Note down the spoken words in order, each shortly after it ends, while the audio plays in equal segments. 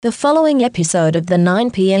The following episode of the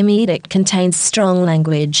 9pm Edict contains strong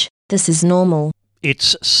language. This is normal.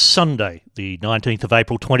 It's Sunday, the 19th of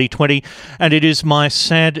April 2020, and it is my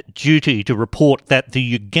sad duty to report that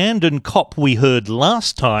the Ugandan cop we heard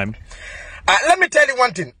last time... Let me tell you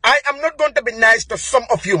one thing. I am not going to be nice to some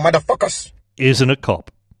of you motherfuckers. ...isn't a cop.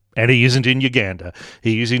 And he isn't in Uganda.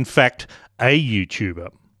 He is, in fact, a YouTuber.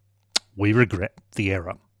 We regret the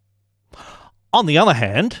error. On the other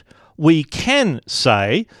hand, we can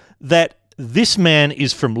say that this man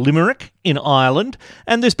is from Limerick in Ireland,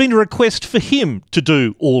 and there's been a request for him to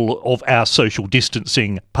do all of our social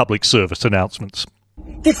distancing public service announcements.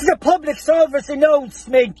 This is a public service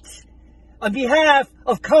announcement on behalf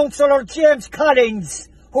of Councillor James Collins,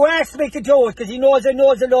 who asked me to do it because he knows I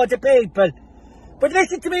knows a lot of people. But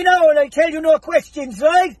listen to me now and I tell you no questions,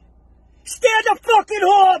 right? Stay the fucking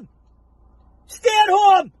home! Stay at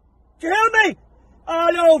home! Do you hear me?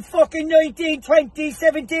 All out fucking 19, 20,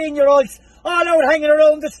 17-year-olds, all out hanging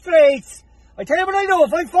around the streets. I tell you what I know,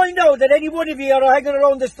 if I find out that any one of you are hanging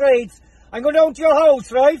around the streets, I'm going down to your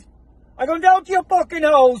house, right? I'm going down to your fucking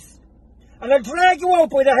house, and I'll drag you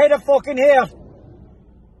out by the head of fucking hair.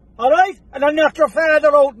 Alright? And I'll knock your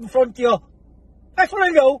father out in front of you. That's what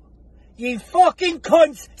I do. You fucking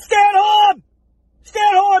cunts. Stay at home! Stay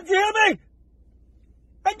at home, do you hear me?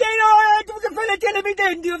 And then there was a fella telling me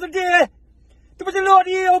then the other day, there was a lot of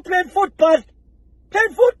you out playing football.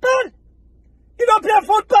 Playing football? You don't play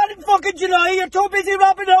football in fucking July, you're too busy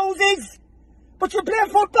robbing houses. But you play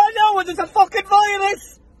football now and there's a fucking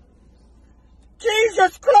virus.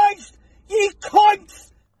 Jesus Christ, ye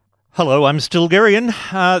cunts! Hello, I'm Stilgarian.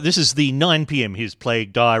 This is the 9pm His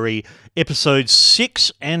Plague Diary, episode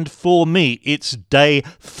 6, and for me, it's day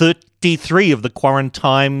 33 of the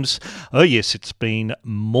Quarantimes. Oh yes, it's been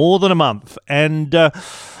more than a month, and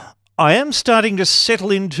I am starting to settle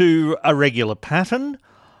into a regular pattern.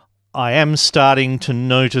 I am starting to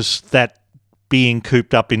notice that being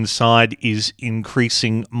cooped up inside is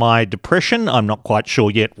increasing my depression. I'm not quite sure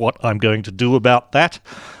yet what I'm going to do about that.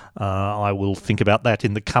 I will think about that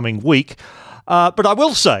in the coming week. But I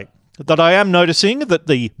will say that I am noticing that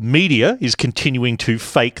the media is continuing to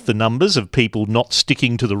fake the numbers of people not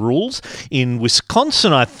sticking to the rules. In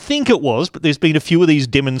Wisconsin, I think it was, but there's been a few of these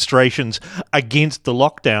demonstrations against the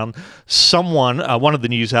lockdown. Someone, one of the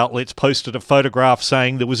news outlets, posted a photograph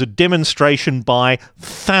saying there was a demonstration by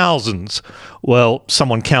thousands. Well,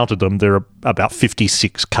 someone counted them. There are about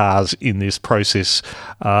 56 cars in this process.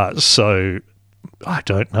 So I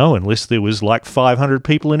don't know, unless there was like 500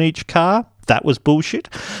 people in each car. That was bullshit.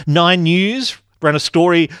 9 News ran a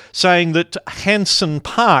story saying that Hanson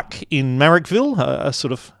Park in Marrickville, a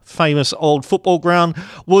sort of famous old football ground,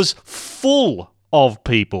 was full of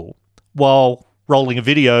people, while rolling a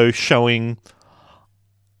video showing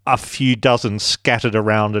a few dozen scattered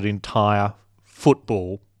around an entire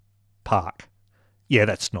football park. Yeah,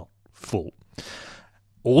 that's not full.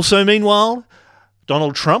 Also, meanwhile,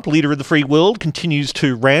 Donald Trump, leader of the free world, continues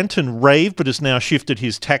to rant and rave, but has now shifted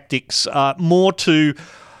his tactics more to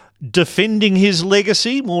defending his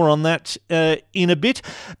legacy. More on that in a bit.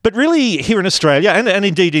 But really, here in Australia, and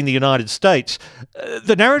indeed in the United States,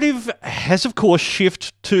 the narrative has, of course,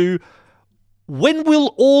 shifted to, when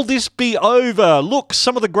will all this be over? Look,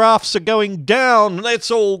 some of the graphs are going down. Let's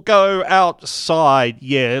all go outside.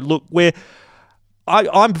 Yeah, look,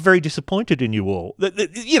 I'm very disappointed in you all.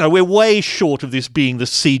 You know, we're way short of this being the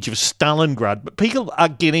siege of Stalingrad, but people are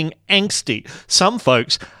getting angsty. Some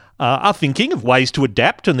folks are thinking of ways to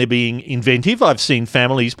adapt, and they're being inventive. I've seen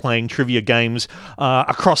families playing trivia games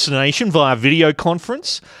across the nation via video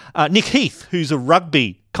conference. Nick Heath, who's a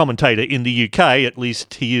rugby commentator in the UK, at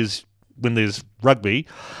least he is when there's rugby,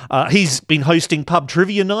 he's been hosting pub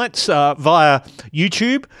trivia nights via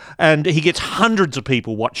YouTube, and he gets hundreds of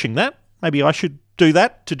people watching that. Maybe I should do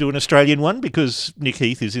that, to do an Australian one, because Nick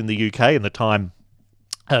Heath is in the UK and the time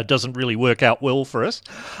doesn't really work out well for us.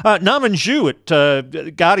 Narman Zhu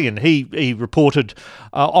at Guardian, he reported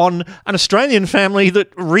on an Australian family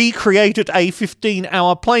that recreated a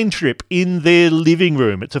 15-hour plane trip in their living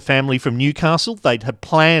room. It's a family from Newcastle. They'd had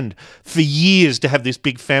planned for years to have this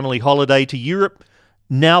big family holiday to Europe.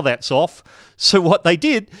 Now that's off. So what they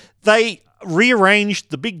did, they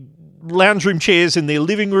rearranged the big lounge room chairs in their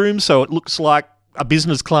living room so it looks like a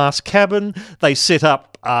business class cabin. They set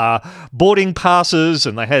up boarding passes,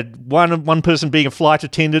 and they had one person being a flight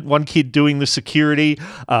attendant, one kid doing the security.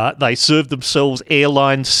 They served themselves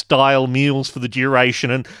airline-style meals for the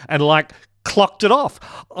duration and like clocked it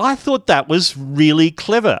off. I thought that was really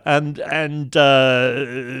clever. And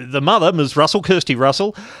the mother, Ms. Russell, Kirsty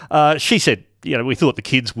Russell, she said we thought the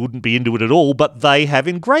kids wouldn't be into it at all, but they have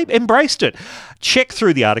embraced it. Check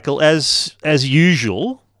through the article as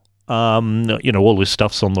usual. All this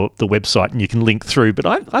stuff's on the website and you can link through, but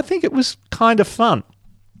I think it was kind of fun.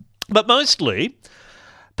 But mostly,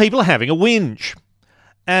 people are having a whinge.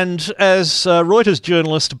 And as Reuters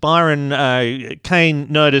journalist Byron Kane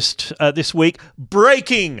noticed this week,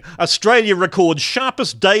 breaking! Australia records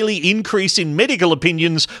sharpest daily increase in medical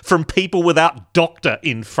opinions from people without doctor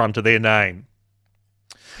in front of their name.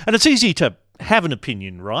 And it's easy to have an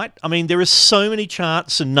opinion, right? I mean, there are so many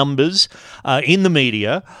charts and numbers in the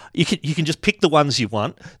media. You can just pick the ones you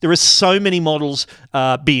want. There are so many models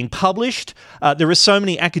being published. There are so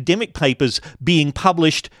many academic papers being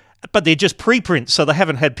published, but they're just preprints, so they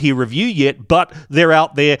haven't had peer review yet, but they're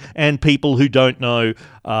out there, and people who don't know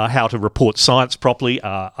how to report science properly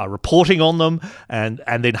are reporting on them, and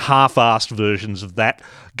then half-assed versions of that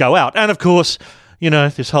go out. And of course,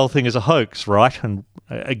 this whole thing is a hoax, right? And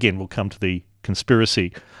again, we'll come to the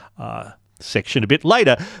conspiracy section a bit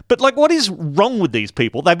later. But what is wrong with these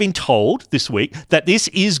people? They've been told this week that this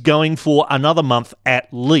is going for another month at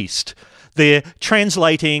least. They're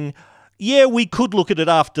translating, yeah, we could look at it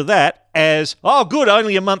after that as, oh, good,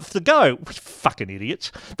 only a month to go. Fucking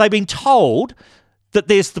idiots. They've been told that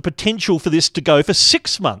there's the potential for this to go for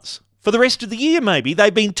 6 months. For the rest of the year, maybe.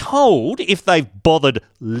 They've been told, if they've bothered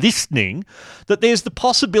listening, that there's the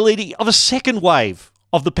possibility of a second wave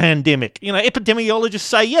of the pandemic. Epidemiologists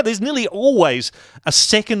say, yeah, there's nearly always a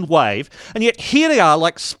second wave, and yet here they are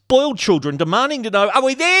like spoiled children demanding to know, are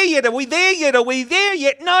we there yet? Are we there yet? Are we there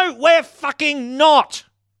yet? No, we're fucking not.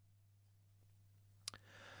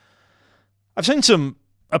 I've seen some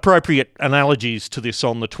appropriate analogies to this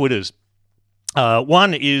on the Twitters.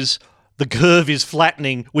 One is the curve is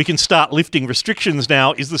flattening, we can start lifting restrictions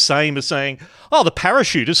now, is the same as saying, oh, the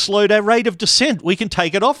parachute has slowed our rate of descent, we can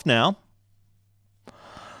take it off now.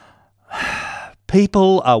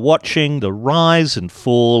 People are watching the rise and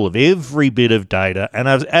fall of every bit of data, and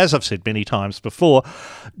as I've said many times before,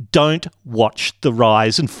 don't watch the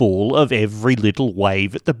rise and fall of every little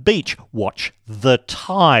wave at the beach. Watch the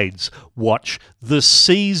tides. Watch the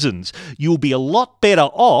seasons. You'll be a lot better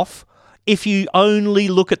off if you only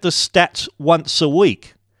look at the stats once a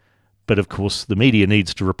week. But of course, the media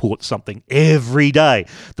needs to report something every day.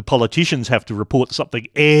 The politicians have to report something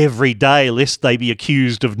every day, lest they be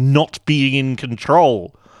accused of not being in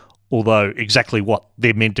control. Although exactly what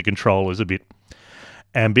they're meant to control is a bit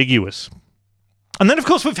ambiguous. And then, of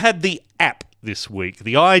course, we've had the app this week.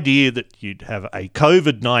 The idea that you'd have a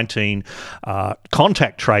COVID-19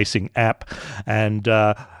 contact tracing app, and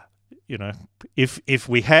if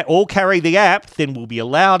we all carry the app, then we'll be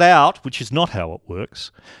allowed out, which is not how it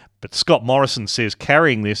works. But Scott Morrison says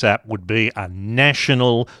carrying this app would be a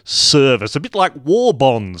national service, a bit like war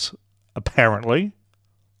bonds, apparently,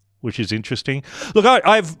 which is interesting. Look,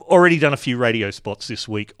 I've already done a few radio spots this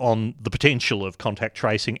week on the potential of contact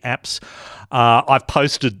tracing apps. I've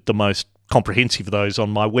posted the most comprehensive of those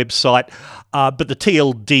on my website, but the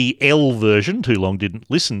TLDL version, Too Long Didn't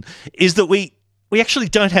Listen, is that we actually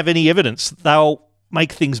don't have any evidence they'll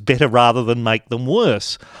make things better rather than make them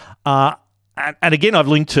worse. And again, I've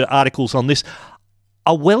linked to articles on this.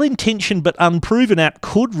 A well-intentioned but unproven app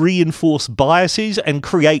could reinforce biases and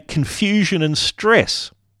create confusion and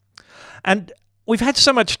stress. And we've had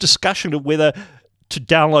so much discussion of whether to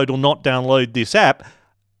download or not download this app.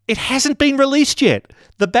 It hasn't been released yet.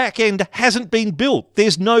 The back end hasn't been built.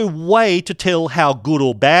 There's no way to tell how good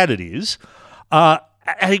or bad it is.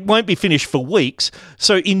 And it won't be finished for weeks.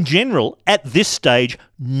 So in general, at this stage,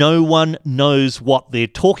 no one knows what they're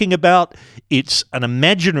talking about. It's an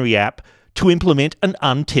imaginary app to implement an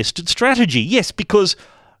untested strategy. Yes, because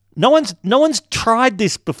no one's tried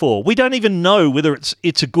this before. We don't even know whether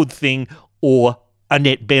it's a good thing or a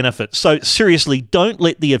net benefit. So seriously, don't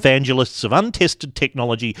let the evangelists of untested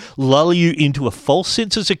technology lull you into a false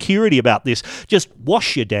sense of security about this. Just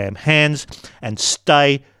wash your damn hands and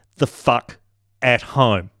stay the fuck at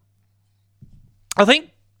home. I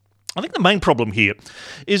think the main problem here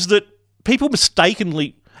is that people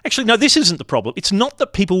mistakenly... Actually, no, this isn't the problem. It's not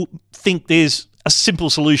that people think there's a simple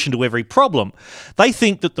solution to every problem. They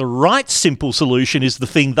think that the right simple solution is the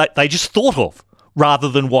thing that they just thought of, rather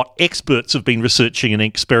than what experts have been researching and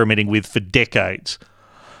experimenting with for decades.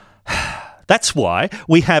 That's why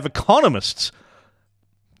we have economists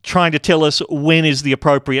trying to tell us when is the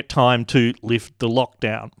appropriate time to lift the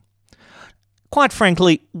lockdown. Quite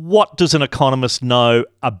frankly, what does an economist know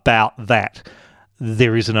about that?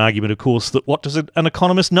 There is an argument, of course, that what does an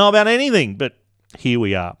economist know about anything? But here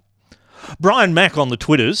we are. Brian Mack on the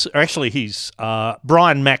Twitters, or actually he's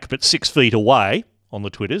Brian Mack but 6 feet away on the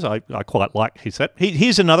Twitters. I quite like his that.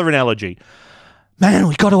 Here's another analogy. Man,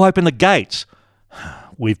 we got to open the gates.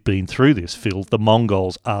 We've been through this, Phil. The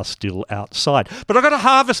Mongols are still outside. But I've got to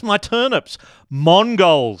harvest my turnips.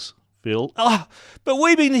 Mongols, Phil. Oh, but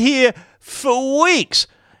we've been here for weeks.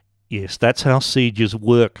 Yes, that's how sieges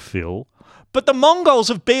work, Phil. But the Mongols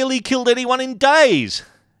have barely killed anyone in days.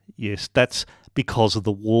 Yes, that's because of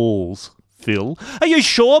the walls, Phil. Are you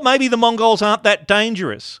sure maybe the Mongols aren't that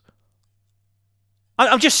dangerous?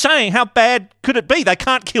 I'm just saying, how bad could it be? They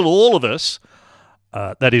can't kill all of us.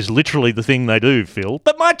 That is literally the thing they do, Phil.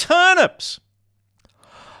 But my turnips!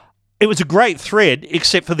 It was a great thread,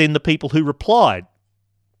 except for then the people who replied.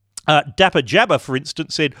 Dapper Jabber, for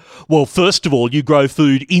instance, said, well, first of all, you grow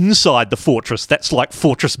food inside the fortress. That's like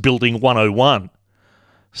Fortress Building 101.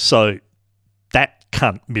 So that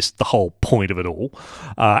cunt missed the whole point of it all.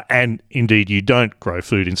 And indeed, you don't grow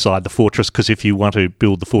food inside the fortress, because if you want to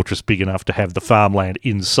build the fortress big enough to have the farmland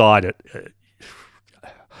inside it,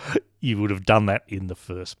 you would have done that in the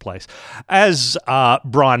first place. As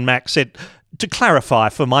Brian Mack said, to clarify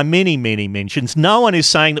for my many, many mentions, no one is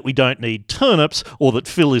saying that we don't need turnips or that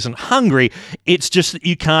Phil isn't hungry. It's just that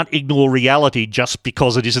you can't ignore reality just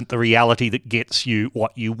because it isn't the reality that gets you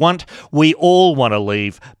what you want. We all want to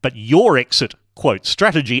leave, but your exit, quote,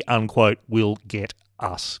 strategy, unquote, will get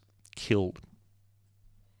us killed.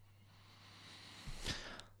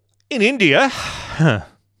 In India...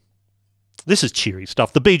 This is cheery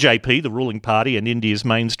stuff. The BJP, the ruling party, and India's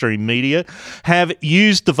mainstream media have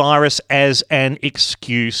used the virus as an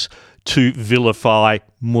excuse to vilify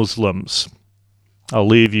Muslims. I'll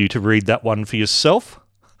leave you to read that one for yourself.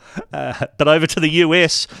 But over to the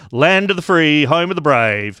US, land of the free, home of the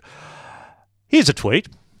brave. Here's a tweet.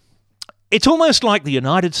 It's almost like the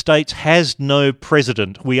United States has no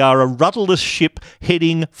president. We are a rudderless ship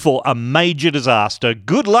heading for a major disaster.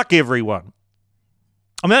 Good luck, everyone.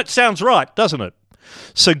 I mean, that sounds right, doesn't it?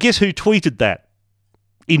 So guess who tweeted that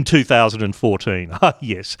in 2014? Ah,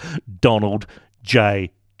 yes, Donald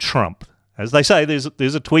J. Trump. As they say, there's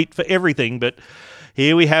a tweet for everything, but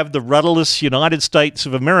here we have the rudderless United States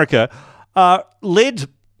of America led,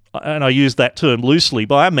 and I use that term loosely,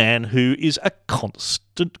 by a man who is a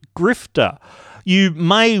constant grifter. You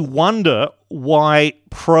may wonder why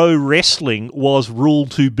pro wrestling was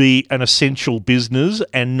ruled to be an essential business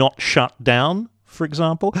and not shut down, for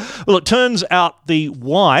example. Well, it turns out the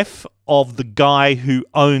wife of the guy who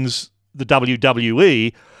owns the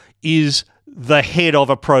WWE is the head of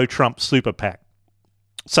a pro-Trump super PAC.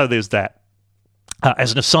 So there's that.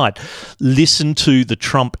 As an aside, listen to the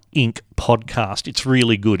Trump Inc. podcast. It's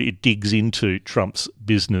really good. It digs into Trump's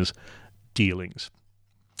business dealings.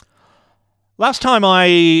 Last time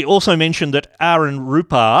I also mentioned that Aaron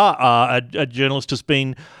Rupar, a journalist, has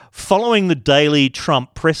been following the daily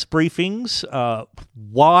Trump press briefings.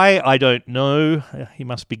 Why, I don't know. He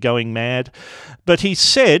must be going mad. But he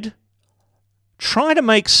said, try to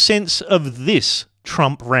make sense of this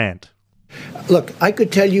Trump rant. Look, I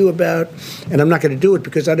could tell you about, and I'm not going to do it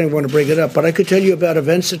because I didn't want to bring it up, but I could tell you about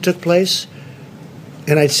events that took place.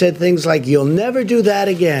 And I said things like, you'll never do that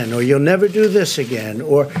again, or you'll never do this again,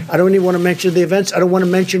 or I don't even want to mention the events. I don't want to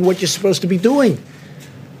mention what you're supposed to be doing.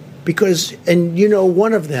 Because, and you know,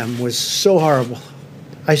 one of them was so horrible.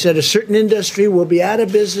 I said a certain industry will be out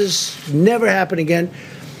of business, never happen again.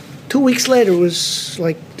 2 weeks later, it was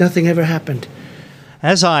like nothing ever happened.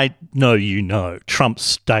 As I know you know,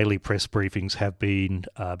 Trump's daily press briefings have been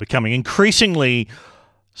becoming increasingly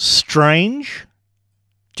strange,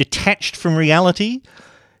 detached from reality.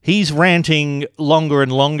 He's ranting longer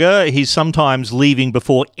and longer. He's sometimes leaving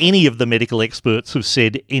before any of the medical experts have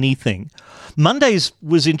said anything. Monday's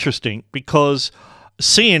was interesting because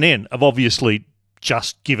CNN have obviously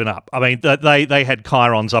just given up. I mean, they had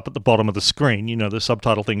chyrons up at the bottom of the screen, you know, the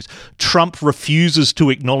subtitle things. Trump refuses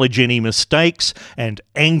to acknowledge any mistakes, and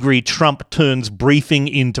angry Trump turns briefing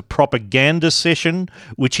into propaganda session,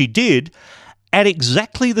 which he did. At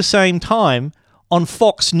exactly the same time, on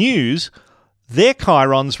Fox News, their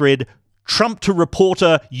chyrons read, Trump to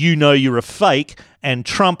reporter, you know you're a fake, and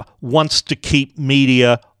Trump wants to keep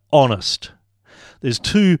media honest. There's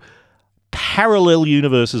two parallel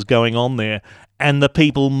universes going on there, and the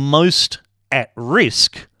people most at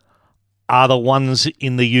risk are the ones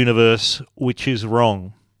in the universe which is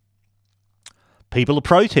wrong. People are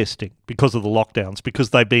protesting because of the lockdowns, because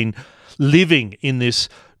they've been living in this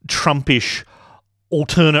Trumpish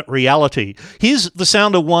alternate reality. Here's the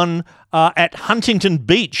sound of one at Huntington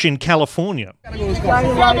Beach in California. That's right.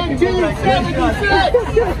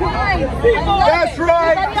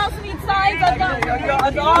 Anybody else need signs? I've got one.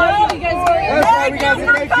 That's right. We got to make you. Thank you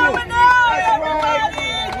for coming out, everybody.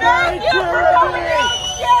 Thank you for coming out.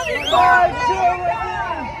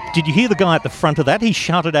 Did you hear the guy at the front of that? He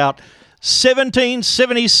shouted out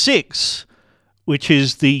 1776, which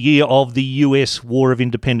is the year of the US War of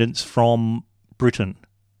Independence from Britain.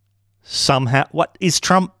 Somehow, what is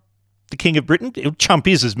Trump the King of Britain? Trump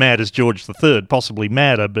is as mad as George III, possibly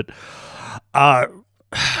madder, but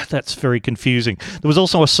that's very confusing. There was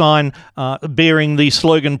also a sign bearing the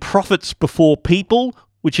slogan "Profits before people,"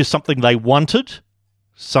 which is something they wanted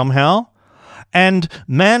somehow. And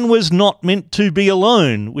man was not meant to be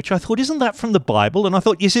alone, which I thought, isn't that from the Bible? And I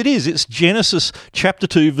thought, yes, it is. It's Genesis chapter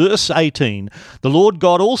 2, verse 18. The Lord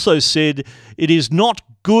God also said, "It is not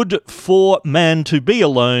good for man to be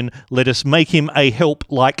alone. Let us make him a help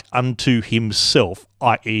like unto himself,"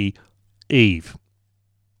 i.e. Eve.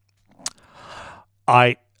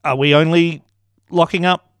 Are we only locking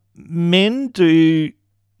up men? Do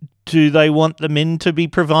they want the men to be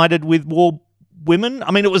provided with more women?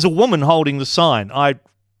 I mean, it was a woman holding the sign.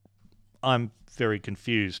 I'm very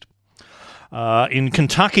confused. In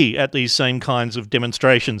Kentucky, at these same kinds of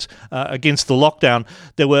demonstrations against the lockdown,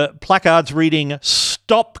 there were placards reading,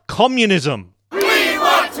 "Stop Communism." We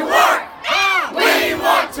want to work now! We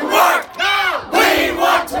want to work now! We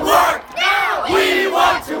want to work now! We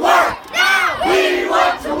want to work now! We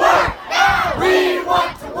want to work now! We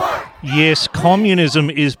want to work! Yes, communism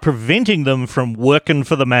is preventing them from working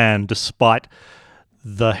for the man, despite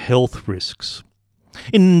the health risks.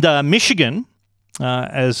 In Michigan,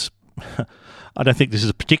 as I don't think this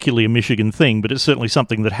is particularly a Michigan thing, but it's certainly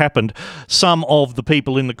something that happened, some of the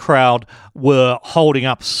people in the crowd were holding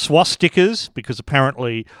up swastikas because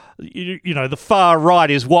apparently, the far right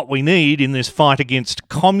is what we need in this fight against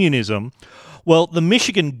communism. Well, the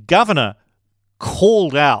Michigan governor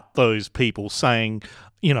called out those people saying,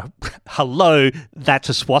 hello, that's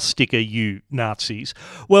a swastika, you Nazis.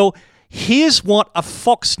 Well, here's what a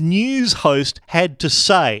Fox News host had to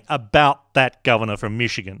say about that governor from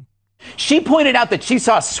Michigan. She pointed out that she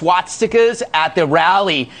saw swastikas at the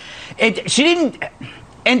rally, and she didn't.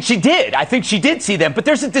 And she did. I think she did see them. But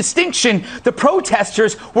there's a distinction. The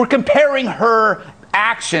protesters were comparing her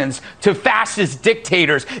actions to fascist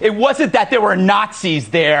dictators. It wasn't that there were Nazis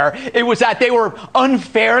there. It was that they were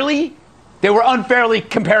unfairly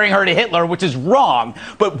comparing her to Hitler, which is wrong.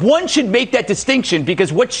 But one should make that distinction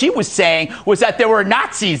because what she was saying was that there were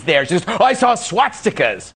Nazis there. She goes, I saw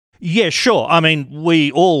swastikas. Yeah, sure. I mean,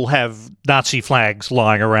 we all have Nazi flags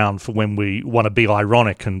lying around for when we want to be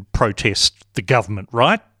ironic and protest the government,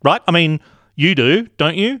 right? Right? I mean, you do,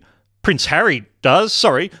 don't you? Prince Harry does.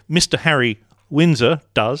 Sorry, Mr. Harry Windsor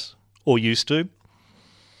does, or used to.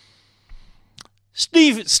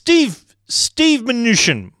 Steve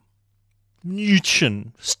Mnuchin,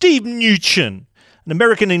 an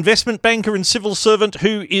American investment banker and civil servant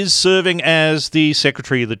who is serving as the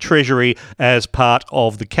Secretary of the Treasury as part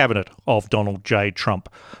of the cabinet of Donald J. Trump,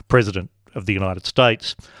 President of the United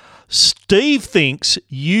States. Steve thinks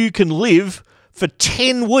you can live for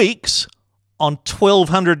 10 weeks on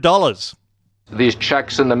 $1,200. These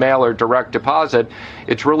checks in the mail or direct deposit,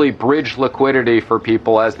 it's really bridge liquidity for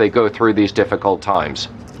people as they go through these difficult times.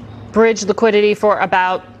 Bridge liquidity for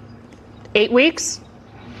about 8 weeks?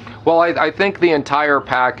 Well, I think the entire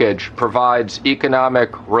package provides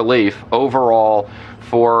economic relief overall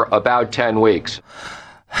for about 10 weeks.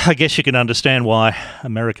 I guess you can understand why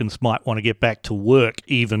Americans might want to get back to work,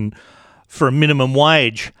 even for a minimum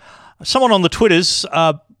wage. Someone on the Twitters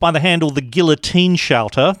by the handle The Guillotine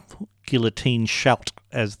Shouter, Guillotine Shout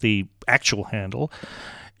as the actual handle.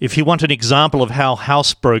 If you want an example of how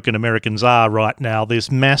housebroken Americans are right now, there's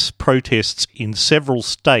mass protests in several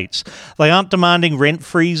states. They aren't demanding rent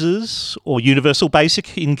freezes or universal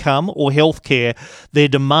basic income or health care. They're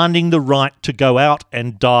demanding the right to go out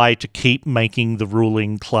and die to keep making the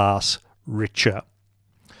ruling class richer.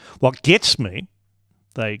 What gets me,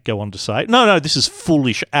 they go on to say, no, this is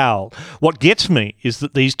foolish owl. What gets me is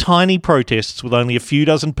that these tiny protests with only a few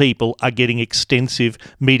dozen people are getting extensive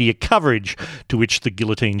media coverage, to which the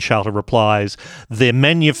Guillotine Shouter replies, they're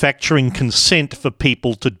manufacturing consent for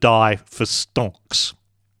people to die for stonks.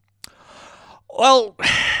 Well,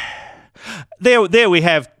 there we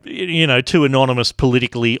have, two anonymous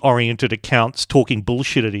politically oriented accounts talking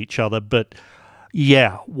bullshit at each other, but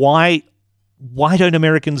yeah, why don't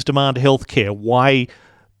Americans demand health care? Why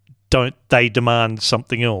don't they demand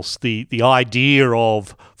something else? The idea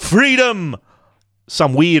of freedom,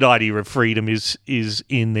 some weird idea of freedom is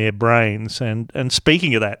in their brains. And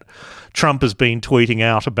speaking of that, Trump has been tweeting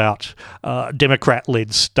out about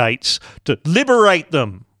Democrat-led states to liberate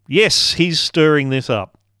them. Yes, he's stirring this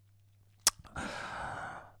up.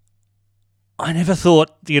 I never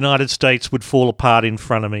thought the United States would fall apart in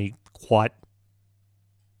front of me quite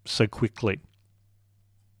so quickly.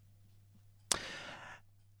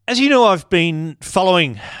 As you know, I've been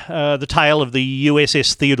following the tale of the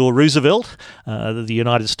USS Theodore Roosevelt, the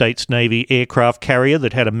United States Navy aircraft carrier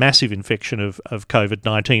that had a massive infection of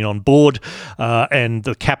COVID-19 on board, and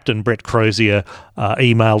the captain, Brett Crozier,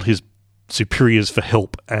 emailed his superiors for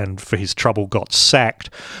help and for his trouble got sacked.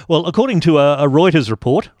 Well, according to a Reuters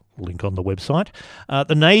report, link on the website,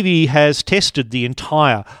 the Navy has tested the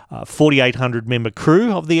entire 4,800-member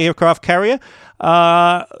crew of the aircraft carrier,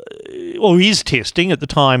 or is testing. At the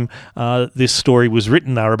time this story was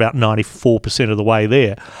written, they were about 94% of the way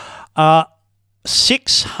there.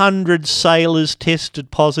 600 sailors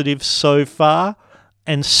tested positive so far,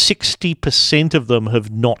 and 60% of them have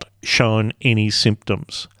not shown any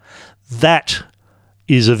symptoms. That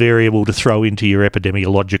is a variable to throw into your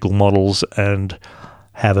epidemiological models and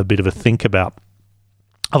have a bit of a think about.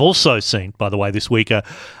 I've also seen, by the way, this week an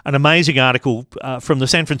amazing article from the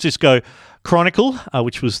San Francisco Chronicle,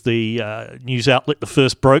 which was the news outlet that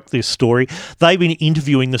first broke this story. They've been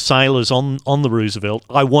interviewing the sailors on the Roosevelt.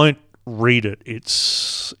 I won't read it.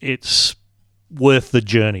 It's worth the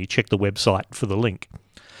journey. Check the website for the link.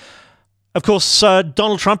 Of course,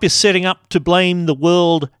 Donald Trump is setting up to blame the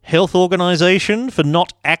World Health Organization for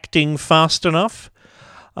not acting fast enough,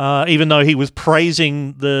 even though he was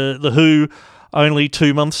praising the WHO only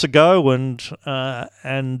 2 months ago and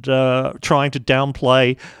trying to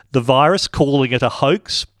downplay the virus, calling it a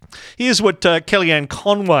hoax. Here's what Kellyanne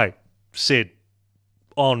Conway said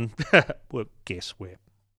on, well, guess where.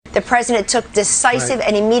 The president took decisive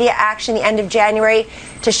and immediate action the end of January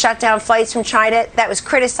to shut down flights from China. That was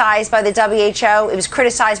criticized by the WHO. It was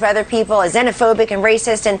criticized by other people as xenophobic and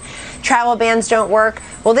racist, and travel bans don't work.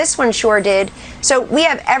 Well, this one sure did. So we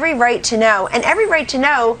have every right to know, and every right to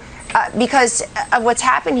know because of what's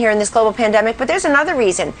happened here in this global pandemic. But there's another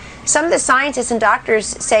reason. Some of the scientists and doctors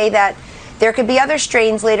say that there could be other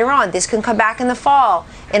strains later on. This can come back in the fall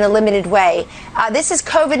in a limited way. This is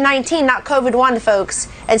COVID-19, not COVID-1, folks.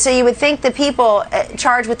 And so you would think the people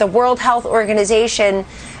charged with the World Health Organization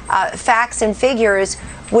facts and figures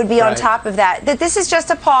would be on top of that. That this is just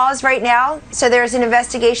a pause right now. So there's an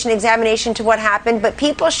investigation, examination to what happened, but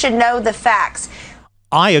people should know the facts.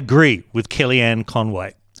 I agree with Kellyanne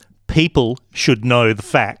Conway. People should know the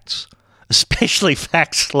facts, especially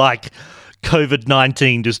facts like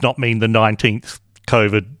COVID-19 does not mean the 19th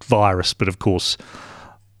COVID virus, but of course,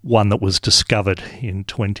 one that was discovered in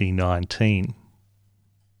 2019.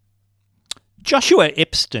 Joshua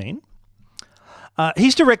Epstein,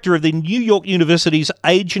 he's director of the New York University's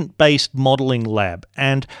Agent-Based Modelling Lab,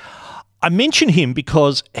 and I mention him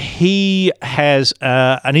because he has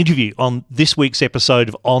an interview on this week's episode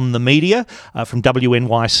of On the Media from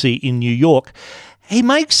WNYC in New York. He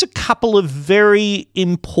makes a couple of very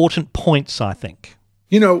important points, I think.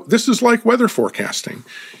 You know, this is like weather forecasting.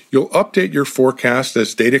 You'll update your forecast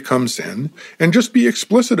as data comes in and just be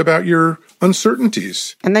explicit about your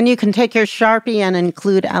uncertainties. And then you can take your Sharpie and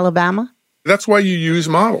include Alabama? That's why you use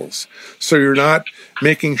models, so you're not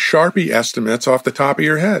making Sharpie estimates off the top of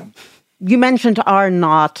your head. You mentioned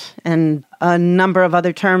R-naught and a number of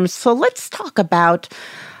other terms, so let's talk about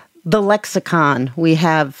the lexicon we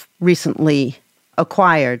have recently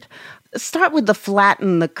acquired. Start with the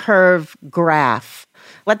flatten the curve graph.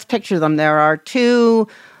 Let's picture them. There are two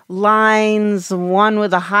lines, one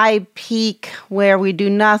with a high peak where we do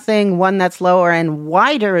nothing, one that's lower and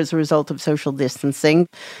wider as a result of social distancing.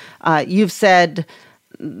 You've said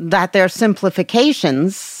that they're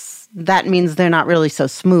simplifications. That means they're not really so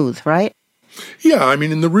smooth, right? Yeah, I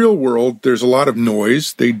mean, in the real world, there's a lot of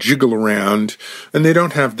noise. They jiggle around, and they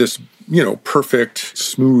don't have this, perfect,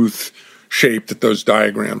 smooth shape that those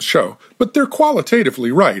diagrams show. But they're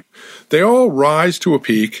qualitatively right. They all rise to a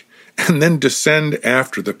peak and then descend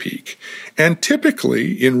after the peak. And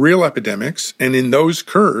typically, in real epidemics and in those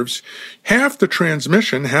curves, half the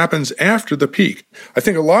transmission happens after the peak. I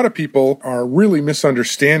think a lot of people are really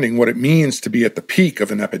misunderstanding what it means to be at the peak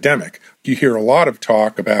of an epidemic. You hear a lot of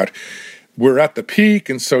talk about we're at the peak,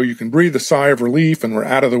 and so you can breathe a sigh of relief and we're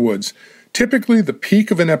out of the woods. Typically, the peak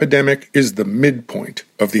of an epidemic is the midpoint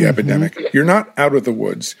of the epidemic. You're not out of the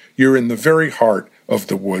woods. You're in the very heart of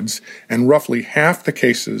the woods, and roughly half the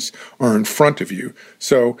cases are in front of you.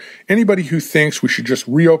 So anybody who thinks we should just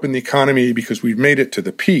reopen the economy because we've made it to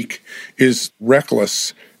the peak is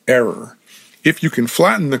reckless error. If you can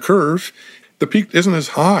flatten the curve, the peak isn't as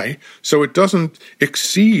high, so it doesn't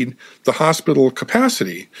exceed the hospital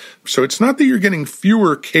capacity. So it's not that you're getting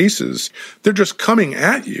fewer cases, they're just coming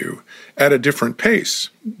at you at a different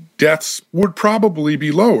pace. Deaths would probably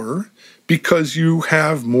be lower because you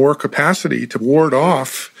have more capacity to ward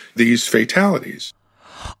off these fatalities.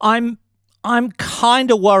 I'm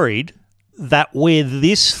kind of worried that we're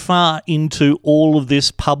this far into all of this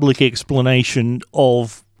public explanation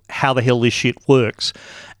of how the hell this shit works,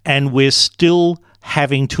 and we're still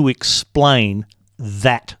having to explain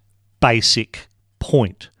that basic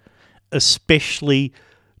point, especially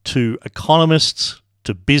to economists,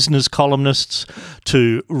 to business columnists,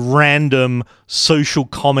 to random social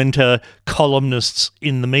commenter columnists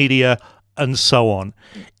in the media, and so on.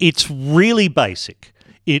 It's really basic.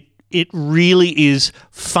 It really is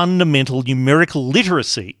fundamental numerical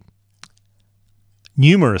literacy.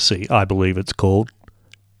 Numeracy, I believe it's called.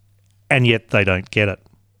 And yet they don't get it.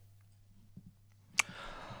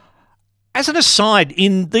 As an aside,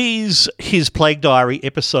 in these His Plague Diary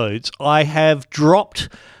episodes, I have dropped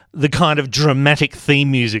the kind of dramatic theme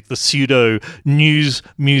music, the pseudo news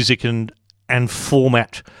music and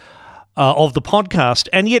format of the podcast,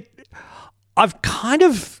 and yet I've kind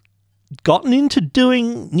of gotten into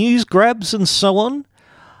doing news grabs and so on.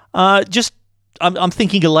 I'm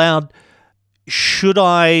thinking aloud, should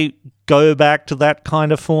I go back to that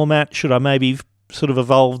kind of format? Should I maybe sort of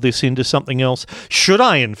evolve this into something else? Should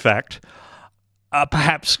I, in fact,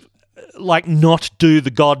 perhaps not do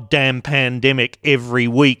the goddamn pandemic every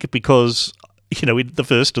week because, in the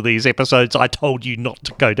first of these episodes, I told you not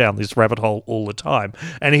to go down this rabbit hole all the time.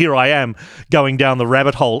 And here I am going down the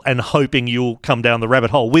rabbit hole and hoping you'll come down the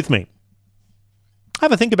rabbit hole with me.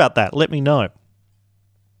 Have a think about that. Let me know.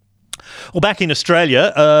 Well, back in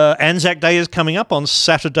Australia, Anzac Day is coming up on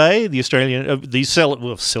Saturday. The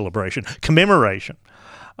commemoration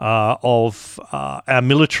of our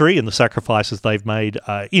military and the sacrifices they've made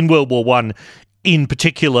in World War I in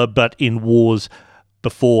particular, but in wars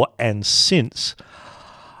before and since.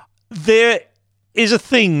 There is a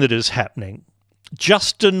thing that is happening.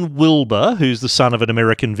 Justin Wilbur, who's the son of an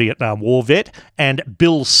American Vietnam War vet, and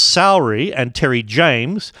Bill Sowry and Terry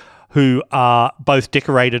James, who are both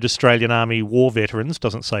decorated Australian Army war veterans,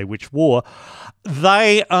 doesn't say which war,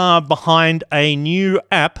 they are behind a new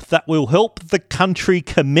app that will help the country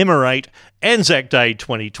commemorate Anzac Day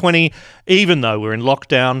 2020, even though we're in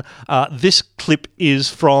lockdown. This clip is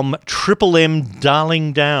from Triple M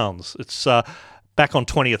Darling Downs. It's back on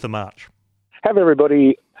 20th of March. Have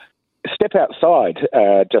everybody step outside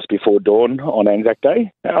just before dawn on Anzac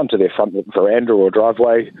Day, onto their front veranda or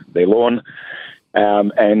driveway, their lawn,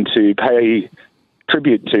 and to pay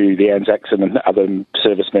tribute to the Anzacs and other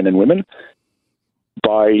servicemen and women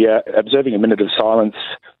by observing a minute of silence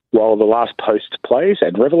while the last post plays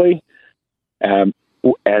and reveille,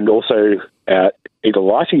 and also either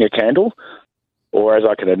lighting a candle or, as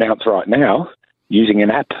I can announce right now, using an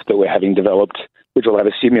app that we're having developed which will have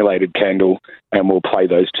a simulated candle and will play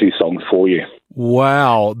those two songs for you.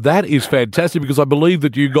 Wow, that is fantastic, because I believe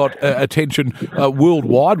that you got attention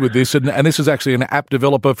worldwide with this, and this is actually an app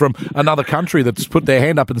developer from another country that's put their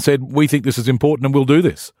hand up and said, we think this is important and we'll do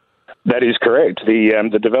this. That is correct.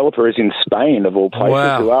 The developer is in Spain, of all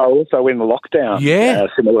places, who are also in lockdown,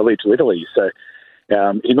 similarly to Italy. So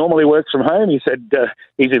he normally works from home. He said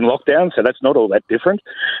he's in lockdown, so that's not all that different.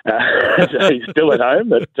 So he's still at home,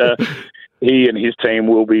 but he and his team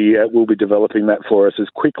will be developing that for us as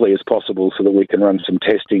quickly as possible, so that we can run some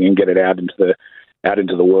testing and get it out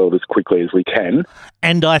into the world as quickly as we can.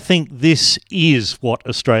 And I think this is what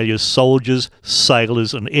Australia's soldiers,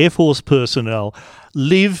 sailors and Air Force personnel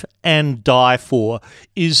live and die for,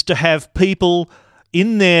 is to have people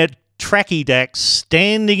in their tracky dacks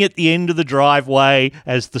standing at the end of the driveway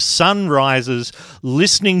as the sun rises,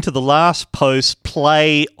 listening to the last post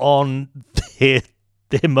play on their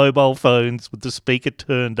mobile phones with the speaker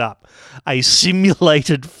turned up. A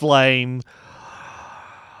simulated flame.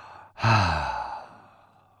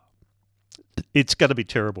 It's going to be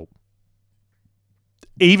terrible.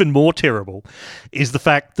 Even more terrible is the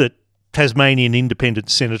fact that Tasmanian Independent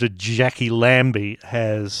Senator Jackie Lambie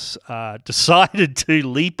has decided to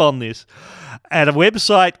leap on this at a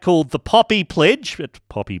website called The Poppy Pledge at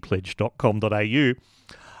poppypledge.com.au.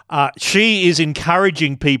 She is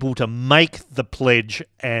encouraging people to make the pledge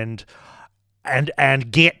and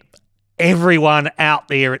get everyone out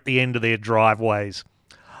there at the end of their driveways.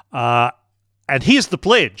 And here's the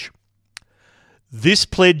pledge. This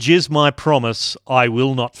pledge is my promise. I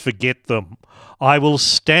will not forget them. I will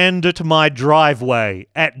stand at my driveway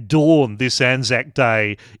at dawn this Anzac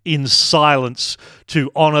Day in silence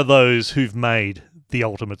to honour those who've made the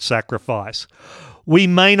ultimate sacrifice. We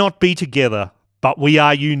may not be together, but we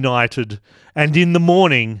are united, and in the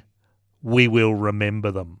morning we will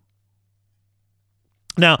remember them.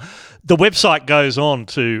 Now, the website goes on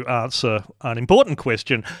to answer an important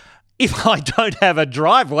question. If I don't have a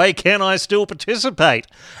driveway, can I still participate?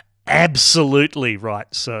 Absolutely,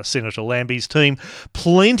 writes Senator Lambie's team.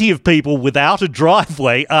 Plenty of people without a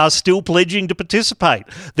driveway are still pledging to participate.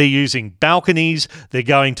 They're using balconies, they're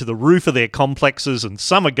going to the roof of their complexes, and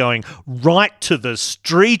some are going right to the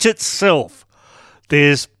street itself.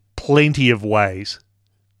 There's plenty of ways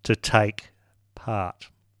to take part.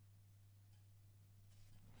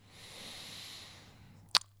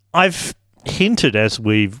 I've hinted as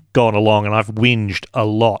we've gone along, and I've whinged a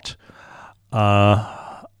lot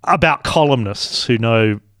about columnists who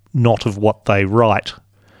know not of what they write,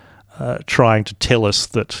 trying to tell us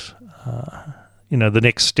that the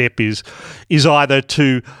next step is either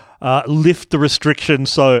to lift the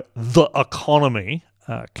restrictions so the economy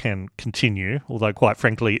can continue, although quite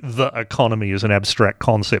frankly the economy is an abstract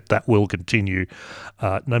concept that will continue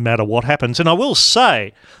no matter what happens. And I will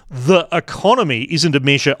say the economy isn't a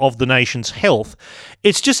measure of the nation's health,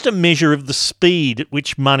 it's just a measure of the speed at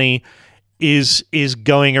which money is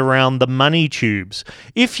going around the money tubes.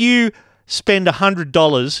 If you spend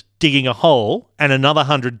 $100 digging a hole and another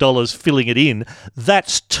 $100 filling it in,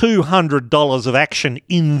 that's $200 of action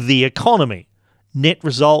in the economy. Net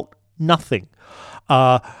result, nothing.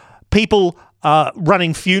 People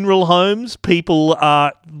running funeral homes, people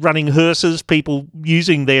running hearses, people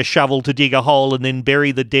using their shovel to dig a hole and then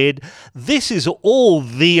bury the dead. This is all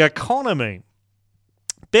the economy.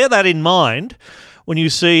 Bear that in mind when you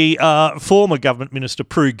see former Government Minister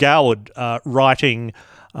Prue Goward writing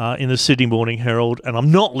in the Sydney Morning Herald, and I'm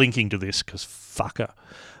not linking to this because fuck her.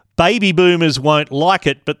 Baby boomers won't like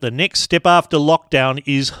it, but the next step after lockdown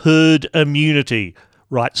is herd immunity,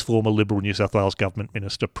 writes former Liberal New South Wales Government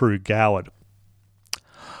Minister Prue Goward.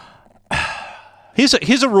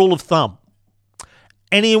 Here's a rule of thumb.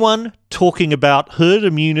 Anyone talking about herd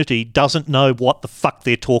immunity doesn't know what the fuck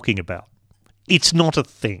they're talking about. It's not a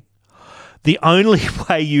thing. The only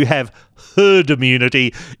way you have herd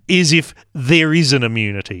immunity is if there is an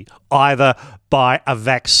immunity, either by a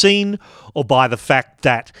vaccine or by the fact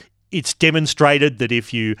that it's demonstrated that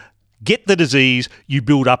if you get the disease, you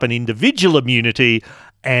build up an individual immunity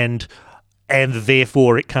and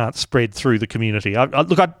therefore it can't spread through the community.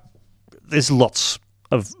 There's lots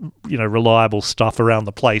of reliable stuff around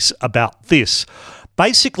the place about this.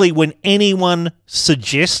 Basically, when anyone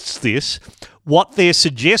suggests this, what they're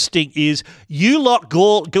suggesting is you lot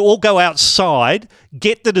all go outside,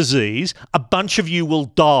 get the disease, a bunch of you will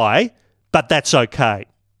die, but that's okay.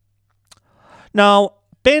 Now,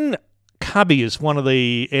 Ben Cubby is one of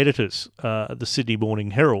the editors at the Sydney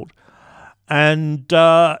Morning Herald, and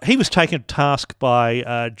he was taken to task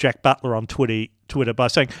by Jack Butler on Twitter by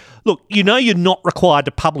saying, look, you're not required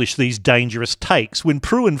to publish these dangerous takes. When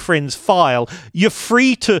Prue and friends file, you're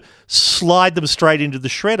free to slide them straight into the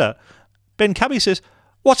shredder. Ben Cubby says,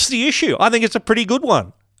 what's the issue? I think it's a pretty good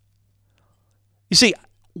one. You see,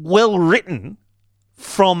 well written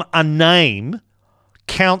from a name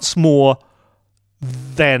counts more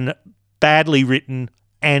than badly written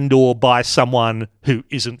and or by someone who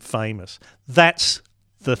isn't famous. That's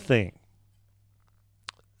the thing.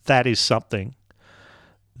 That is something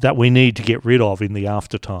that we need to get rid of in the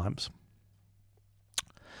after times.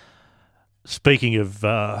 Speaking of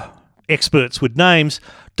experts with names,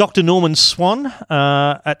 Dr. Norman Swan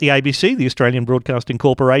at the ABC, the Australian Broadcasting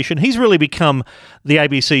Corporation, he's really become the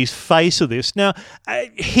ABC's face of this. Now,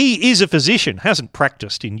 he is a physician, hasn't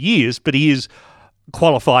practiced in years, but he is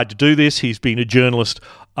qualified to do this. He's been a journalist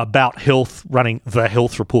about health, running the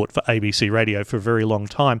Health Report for ABC Radio for a very long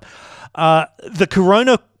time. The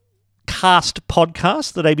CoronaCast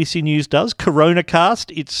podcast that ABC News does,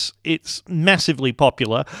 CoronaCast, it's massively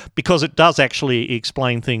popular because it does actually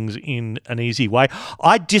explain things in an easy way.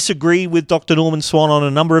 I disagree with Dr. Norman Swan on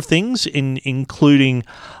a number of things, including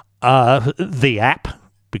the app,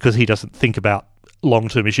 because he doesn't think about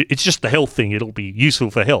long-term issues. It's just the health thing. It'll be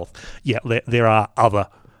useful for health. Yeah, there are other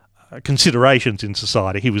considerations in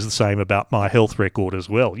society. He was the same about my health record as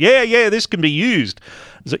well. Yeah, this can be used.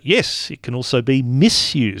 Yes, it can also be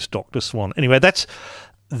misused, Dr. Swan. Anyway, that's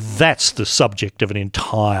the subject of an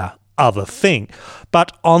entire other thing.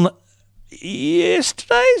 But on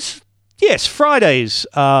Friday's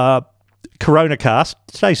CoronaCast,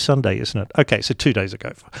 today's Sunday, isn't it? Okay, so 2 days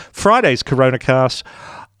ago. Friday's CoronaCast,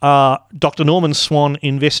 Dr. Norman Swan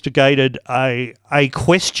investigated a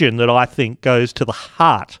question that I think goes to the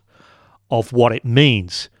heart of what it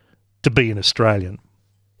means to be an Australian.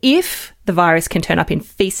 If the virus can turn up in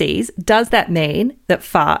faeces, does that mean that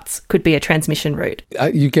farts could be a transmission route?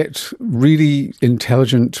 You get really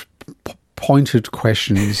intelligent, pointed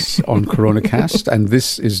questions on CoronaCast, and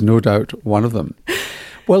this is no doubt one of them.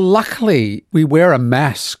 Well, luckily, we wear a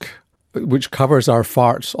mask which covers our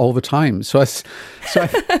farts all the time. So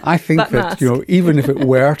I think That that, even if it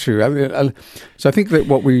were to, so I think that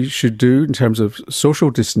what we should do in terms of social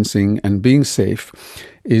distancing and being safe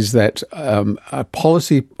is that a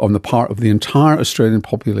policy on the part of the entire Australian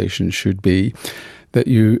population should be that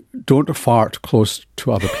you don't fart close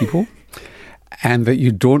to other people and that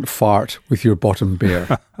you don't fart with your bottom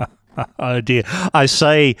bare. Oh dear. I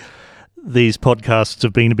say these podcasts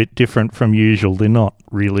have been a bit different from usual. They're not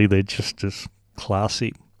really. They're just as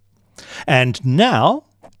classy. And now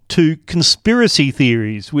to conspiracy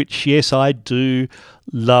theories, which, yes, I do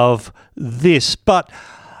love this. But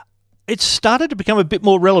it's started to become a bit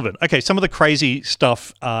more relevant. Okay, some of the crazy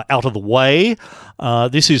stuff out of the way.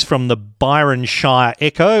 This is from the Byron Shire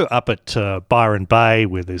Echo up at Byron Bay,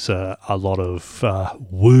 where there's a lot of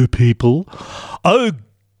woo people. Oh,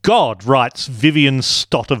 God, writes Vivian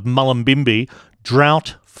Stott of Mullumbimby,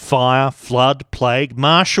 drought, fire, flood, plague,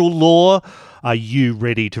 martial law. Are you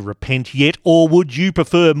ready to repent yet, or would you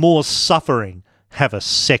prefer more suffering? Have a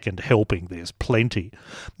second helping, there's plenty.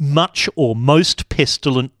 Much or most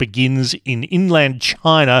pestilent begins in inland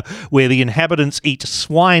China, where the inhabitants eat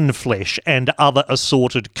swine flesh and other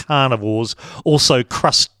assorted carnivores, also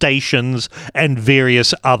crustaceans and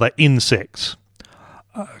various other insects.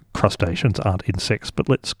 Crustaceans aren't insects, but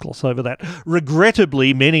let's gloss over that.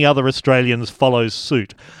 Regrettably, many other Australians follow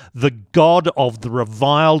suit. The God of the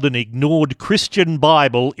reviled and ignored Christian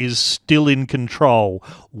Bible is still in control.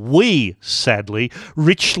 We, sadly,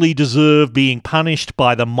 richly deserve being punished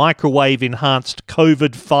by the microwave-enhanced COVID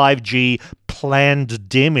 5G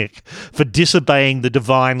plandemic for disobeying the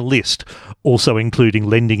divine list, also including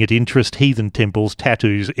lending at interest, heathen temples,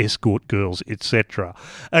 tattoos, escort girls, etc.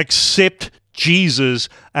 Accept Jesus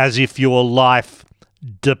as if your life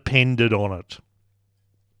depended on it.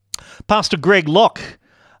 Pastor Greg Locke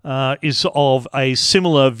is of a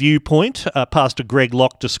similar viewpoint. Pastor Greg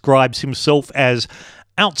Locke describes himself as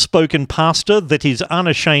outspoken pastor that is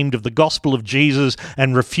unashamed of the gospel of Jesus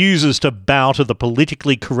and refuses to bow to the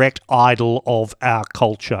politically correct idol of our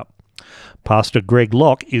culture. Pastor Greg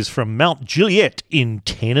Locke is from Mount Juliet in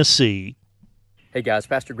Tennessee. Hey guys,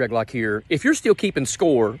 Pastor Greg Locke here. If you're still keeping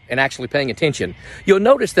score and actually paying attention, you'll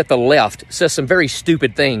notice that the left says some very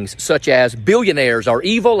stupid things, such as billionaires are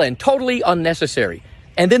evil and totally unnecessary.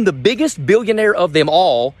 And then the biggest billionaire of them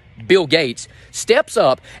all, Bill Gates, steps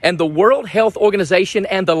up and the World Health Organization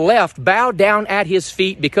and the left bow down at his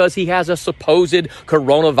feet because he has a supposed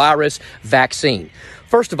coronavirus vaccine.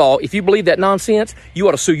 First of all, if you believe that nonsense, you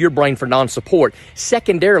ought to sue your brain for non-support.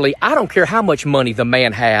 Secondarily, I don't care how much money the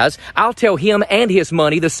man has. I'll tell him and his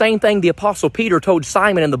money the same thing the Apostle Peter told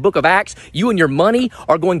Simon in the book of Acts. You and your money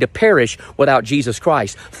are going to perish without Jesus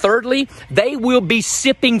Christ. Thirdly, they will be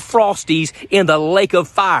sipping Frosties in the lake of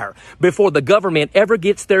fire before the government ever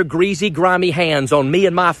gets their greasy, grimy hands on me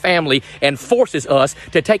and my family and forces us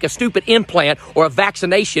to take a stupid implant or a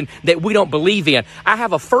vaccination that we don't believe in. I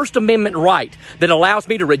have a First Amendment right that allows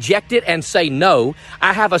me to reject it and say no.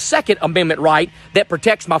 I have a Second Amendment right that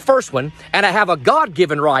protects my first one, and I have a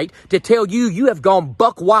God-given right to tell you you have gone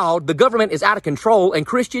buck wild, the government is out of control, and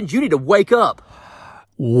Christians, you need to wake up.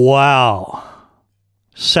 Wow.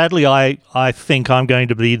 Sadly, I think I'm going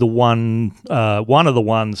to be the one of the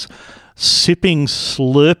ones sipping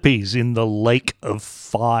Slurpees in the lake of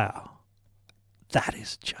fire. That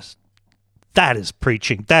is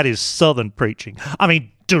preaching. That is Southern preaching. I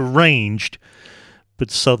mean, deranged, but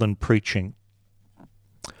Southern preaching.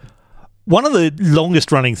 One of the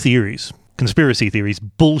longest running theories, conspiracy theories,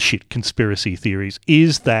 bullshit conspiracy theories,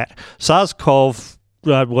 is that SARS-CoV,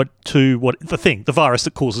 the virus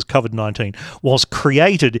that causes COVID-19, was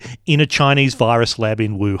created in a Chinese virus lab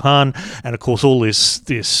in Wuhan. And of course, all this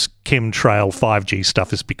chemtrail 5G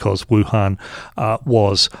stuff is because Wuhan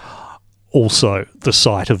was also the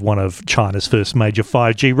site of one of China's first major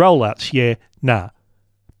 5G rollouts. Yeah, nah.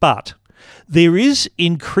 But there is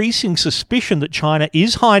increasing suspicion that China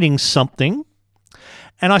is hiding something.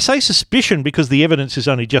 And I say suspicion because the evidence is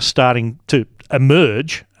only just starting to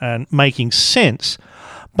emerge and making sense.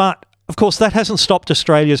 But, of course, that hasn't stopped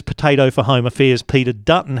Australia's Potato for Home Affairs, Peter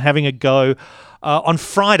Dutton, having a go on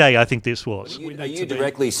Friday, I think this was. Are you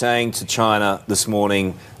directly saying to China this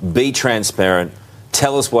morning, be transparent,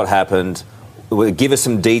 tell us what happened, give us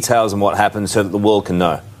some details on what happened so that the world can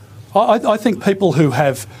know? I think people who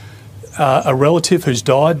have a relative who's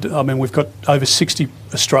died, I mean, we've got over 60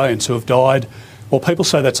 Australians who have died. Well, people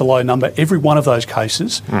say that's a low number. Every one of those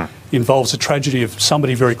cases involves a tragedy of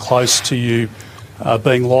somebody very close to you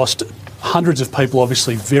being lost. Hundreds of people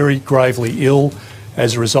obviously very gravely ill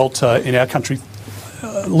as a result in our country.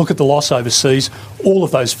 Look at the loss overseas. All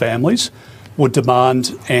of those families would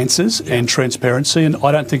demand answers and transparency, and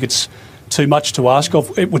I don't think it's too much to ask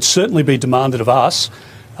of. It would certainly be demanded of us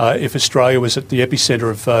if Australia was at the epicentre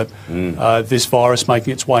of this virus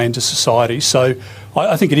making its way into society. So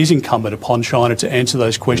I think it is incumbent upon China to answer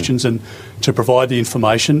those questions and to provide the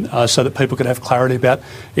information so that people can have clarity about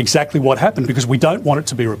exactly what happened, because we don't want it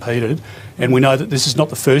to be repeated. And we know that this is not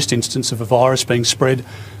the first instance of a virus being spread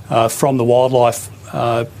from the wildlife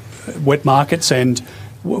wet markets, and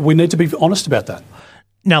we need to be honest about that.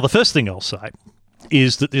 Now, the first thing I'll say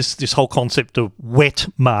is that this whole concept of wet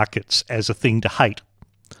markets as a thing to hate.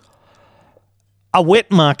 A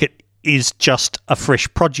wet market is just a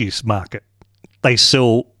fresh produce market. They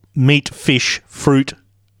sell meat, fish, fruit,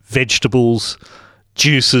 vegetables,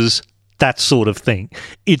 juices, that sort of thing.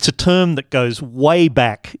 It's a term that goes way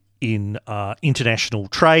back in international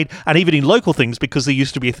trade and even in local things, because there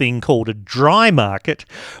used to be a thing called a dry market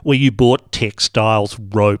where you bought textiles,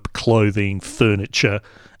 rope, clothing, furniture,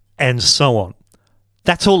 and so on.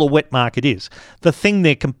 That's all a wet market is. The thing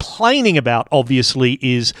they're complaining about, obviously,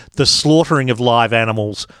 is the slaughtering of live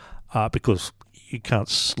animals, because you can't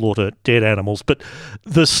slaughter dead animals, but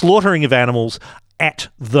the slaughtering of animals at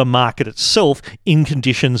the market itself in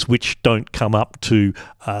conditions which don't come up to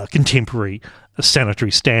contemporary sanitary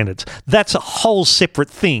standards. That's a whole separate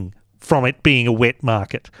thing from it being a wet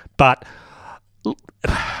market. But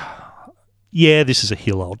yeah, this is a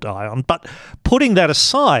hill I'll die on. But putting that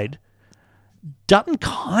aside, Dutton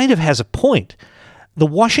kind of has a point. The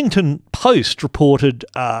Washington Post reported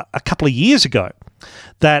a couple of years ago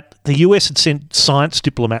that the US had sent science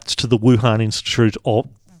diplomats to the Wuhan Institute of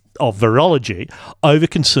Virology over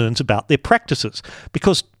concerns about their practices,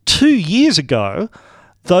 because 2 years ago,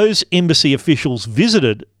 those embassy officials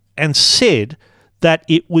visited and said that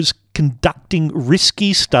it was conducting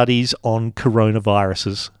risky studies on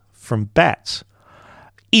coronaviruses from bats.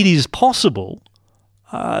 It is possible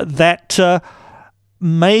that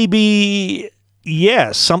maybe,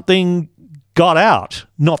 something got out.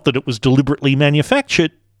 Not that it was deliberately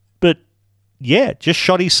manufactured, but just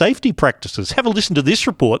shoddy safety practices. Have a listen to this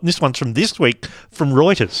report, and this one's from this week from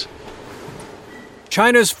Reuters.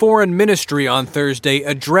 China's foreign ministry on Thursday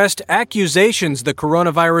addressed accusations the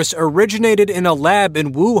coronavirus originated in a lab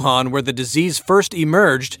in Wuhan where the disease first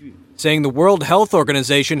emerged, saying the World Health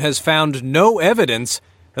Organization has found no evidence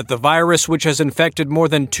that the virus, which has infected more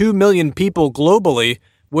than 2 million people globally,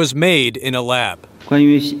 was made in a lab.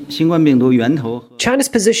 China's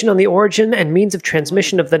position on the origin and means of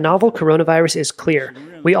transmission of the novel coronavirus is clear.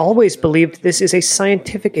 We always believed this is a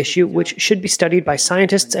scientific issue which should be studied by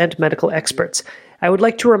scientists and medical experts. I would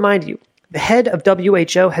like to remind you, the head of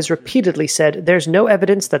WHO has repeatedly said there's no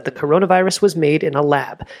evidence that the coronavirus was made in a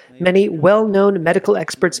lab. Many well-known medical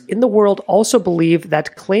experts in the world also believe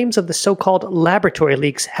that claims of the so-called laboratory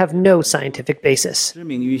leaks have no scientific basis.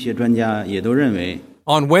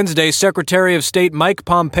 On Wednesday, Secretary of State Mike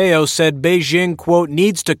Pompeo said Beijing, quote,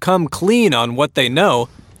 needs to come clean on what they know.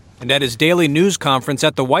 And at his daily news conference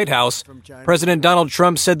at the White House, President Donald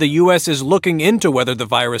Trump said the U.S. is looking into whether the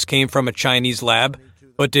virus came from a Chinese lab,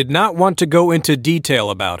 but did not want to go into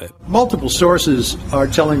detail about it. Multiple sources are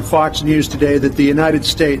telling Fox News today that the United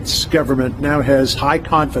States government now has high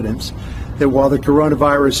confidence that while the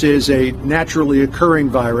coronavirus is a naturally occurring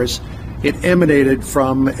virus, it emanated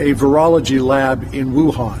from a virology lab in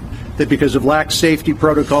Wuhan, that because of lax safety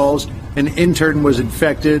protocols, an intern was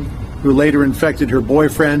infected, who later infected her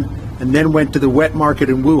boyfriend, and then went to the wet market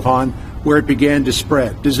in Wuhan, where it began to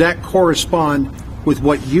spread. Does that correspond with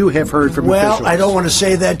what you have heard from officials? Well, I don't want to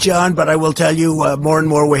say that, John, but I will tell you more and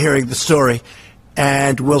more we're hearing the story,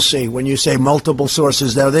 and we'll see. When you say multiple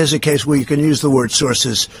sources, now there's a case where you can use the word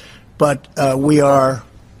sources, but we are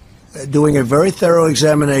doing a very thorough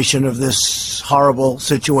examination of this horrible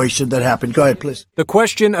situation that happened. Go ahead, please. The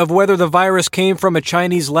question of whether the virus came from a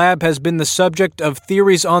Chinese lab has been the subject of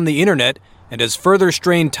theories on the internet and has further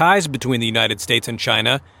strained ties between the United States and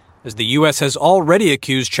China, as the U.S. has already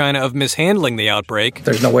accused China of mishandling the outbreak.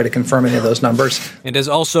 There's no way to confirm any of those numbers. And has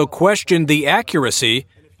also questioned the accuracy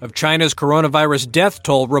of China's coronavirus death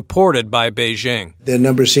toll reported by Beijing. Their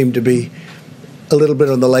numbers seem to be a little bit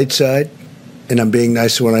on the light side. And I'm being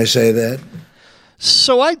nice when I say that.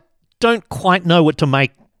 So I don't quite know what to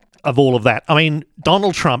make of all of that. I mean,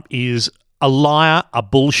 Donald Trump is a liar, a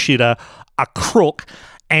bullshitter, a crook,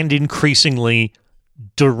 and increasingly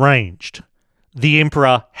deranged. The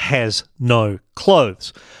emperor has no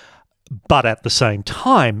clothes. But at the same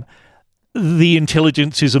time, the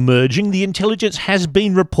intelligence is emerging. The intelligence has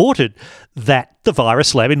been reported that the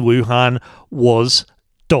virus lab in Wuhan was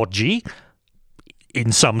dodgy,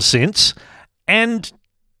 in some sense. And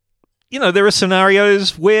there are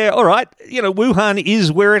scenarios where, all right, Wuhan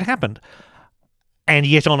is where it happened. And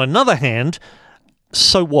yet, on another hand,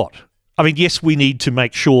 so what? I mean, yes, we need to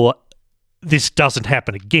make sure this doesn't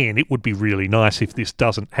happen again. It would be really nice if this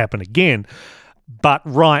doesn't happen again. But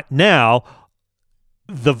right now,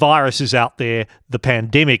 the virus is out there, the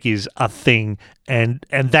pandemic is a thing, and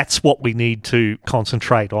that's what we need to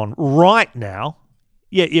concentrate on right now.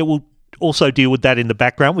 Yeah, we'll also deal with that in the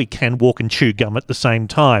background. We can walk and chew gum at the same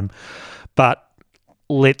time. But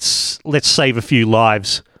let's save a few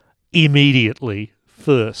lives immediately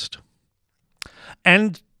first.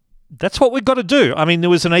 And that's what we've got to do. I mean, there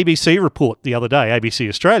was an ABC report the other day, ABC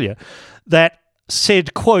Australia, that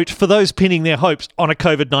said, quote, for those pinning their hopes on a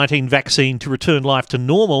COVID-19 vaccine to return life to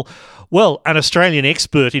normal, well, an Australian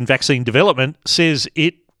expert in vaccine development says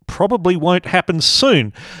it probably won't happen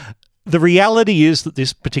soon. The reality is that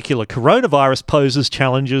this particular coronavirus poses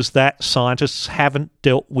challenges that scientists haven't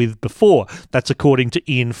dealt with before. That's according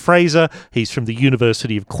to Ian Fraser. He's from the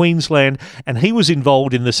University of Queensland, and he was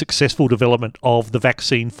involved in the successful development of the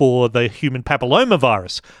vaccine for the human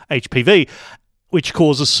papillomavirus, HPV, which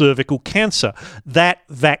causes cervical cancer. That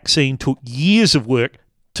vaccine took years of work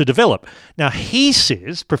to develop. Now, he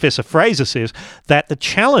says, Professor Fraser says, that the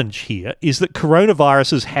challenge here is that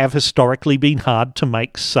coronaviruses have historically been hard to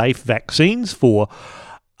make safe vaccines for,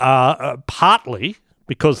 partly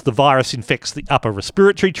because the virus infects the upper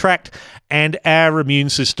respiratory tract and our immune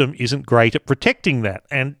system isn't great at protecting that.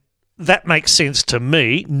 And that makes sense to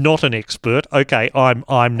me, not an expert. Okay,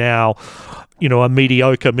 I'm now, a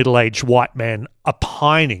mediocre middle-aged white man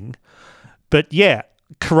opining. But yeah,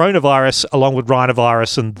 coronavirus, along with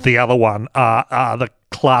rhinovirus and the other one, are the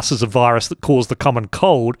classes of virus that cause the common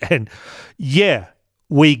cold. And yeah,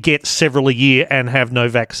 we get several a year and have no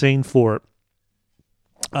vaccine for it.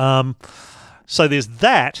 So there's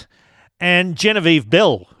that. And Genevieve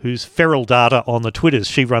Bell, who's feral data on the Twitters,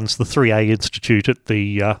 she runs the 3A Institute at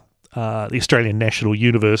the Australian National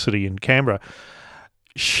University in Canberra.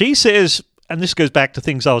 She says, and this goes back to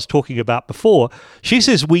things I was talking about before, she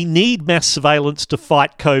says we need mass surveillance to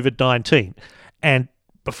fight COVID-19. And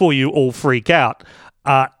before you all freak out,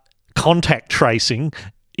 contact tracing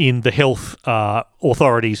in the health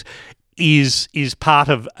authorities is part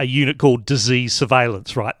of a unit called disease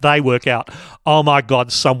surveillance, right? They work out, oh my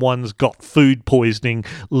God, someone's got food poisoning.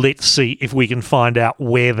 Let's see if we can find out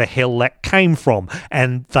where the hell that came from.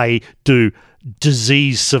 And they do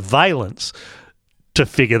disease surveillance to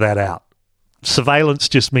figure that out. Surveillance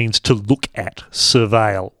just means to look at,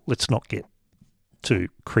 surveil. Let's not get too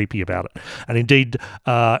creepy about it. And indeed,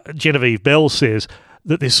 Genevieve Bell says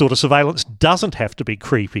that this sort of surveillance doesn't have to be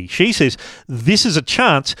creepy. She says this is a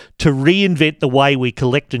chance to reinvent the way we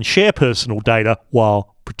collect and share personal data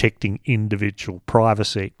while protecting individual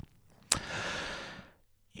privacy.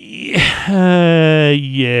 Yeah,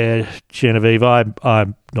 Genevieve,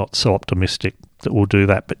 I'm not so optimistic that we'll do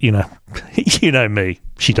that, but you know me.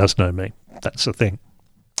 She does know me. That's the thing.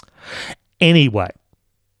 Anyway,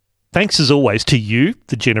 thanks as always to you,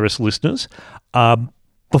 the generous listeners.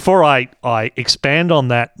 Before I expand on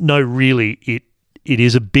that, no, really, it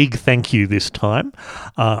is a big thank you this time.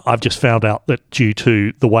 I've just found out that due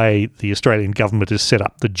to the way the Australian government has set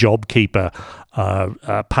up the JobKeeper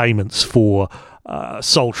payments for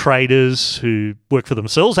sole traders who work for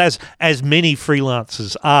themselves, as many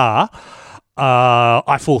freelancers are,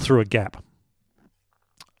 I fall through a gap.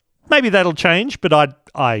 Maybe that'll change, but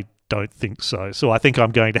I don't think so. So I think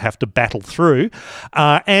I'm going to have to battle through.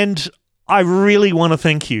 And I really want to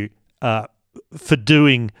thank you for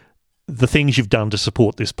doing the things you've done to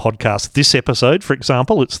support this podcast. This episode, for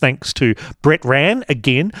example, it's thanks to Brett Rann,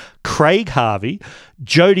 again, Craig Harvey,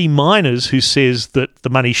 Jody Miners, who says that the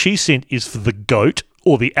money she sent is for the goat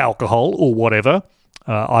or the alcohol or whatever.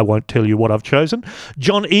 I won't tell you what I've chosen.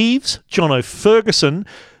 John Eves, John O'Ferguson,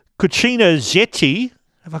 Cucina Zetti,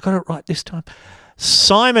 have I got it right this time?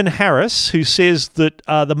 Simon Harris, who says that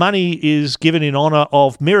the money is given in honour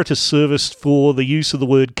of meritorious service for the use of the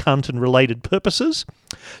word cunt and related purposes.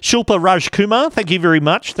 Shilpa Rajkumar, thank you very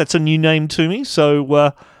much. That's a new name to me,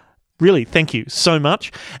 so really, thank you so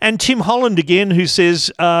much. And Tim Holland again, who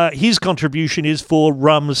says his contribution is for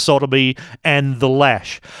rum, sodomy and the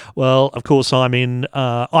lash. Well, of course, I'm in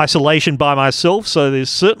isolation by myself, so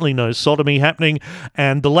there's certainly no sodomy happening,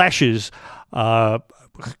 and the lashes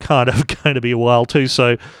kind of going to be a while too,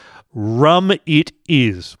 so rum it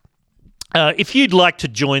is. If you'd like to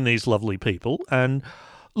join these lovely people, and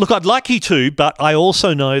look, I'd like you to, but I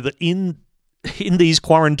also know that in these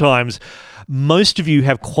quarantines, most of you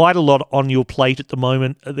have quite a lot on your plate at the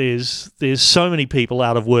moment. There's so many people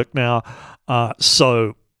out of work now,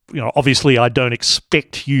 so obviously I don't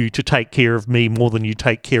expect you to take care of me more than you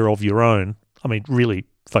take care of your own. I mean, really,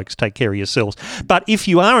 folks, take care of yourselves. But if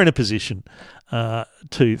you are in a position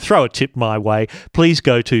to throw a tip my way, please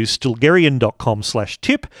go to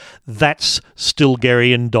stilgherrian.com/tip. That's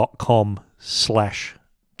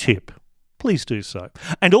stilgherrian.com/tip. Please do so.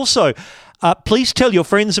 And also, please tell your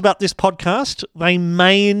friends about this podcast. They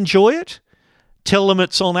may enjoy it. Tell them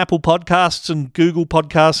it's on Apple Podcasts and Google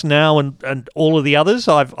Podcasts now and all of the others.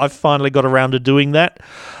 I've finally got around to doing that.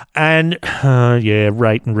 And,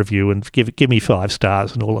 rate and review and give me 5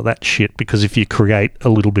 stars and all of that shit, because if you create a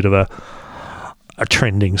little bit of a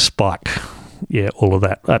trending spike, all of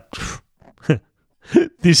that.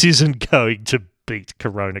 This isn't going to beat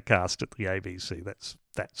Coronacast at the ABC. That's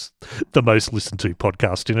the most listened to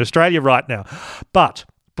podcast in Australia right now. But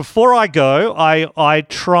before I go, I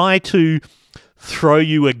try to throw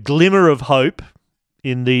you a glimmer of hope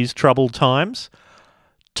in these troubled times.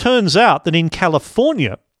 Turns out that in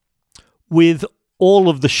California, with all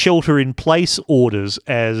of the shelter-in-place orders,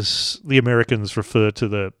 as the Americans refer to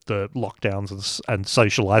the lockdowns and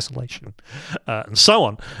social isolation and so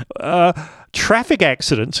on, traffic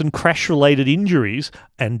accidents and crash-related injuries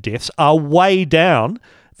and deaths are way down.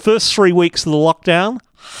 First 3 weeks of the lockdown,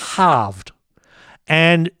 halved.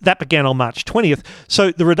 And that began on March 20th.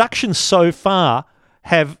 So the reductions so far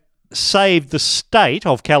have saved the state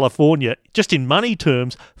of California, just in money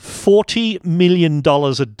terms, $40 million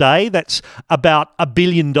a day. That's about $1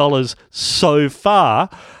 billion so far.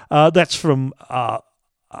 That's from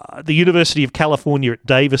the University of California at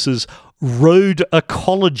Davis's Road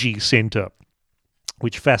Ecology Center,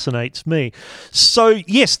 which fascinates me. So,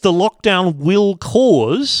 yes, the lockdown will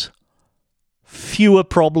cause fewer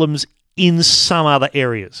problems in some other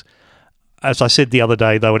areas. As I said the other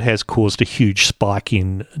day, though, it has caused a huge spike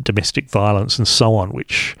in domestic violence and so on,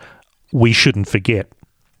 which we shouldn't forget.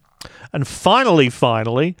 And finally,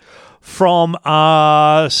 from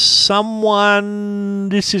someone,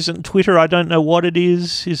 this isn't Twitter, I don't know what it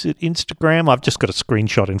is. Is it Instagram? I've just got a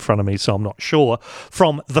screenshot in front of me, so I'm not sure.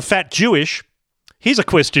 From The Fat Jewish, here's a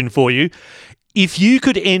question for you. If you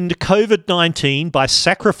could end COVID-19 by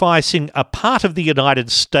sacrificing a part of the United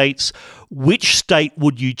States, which state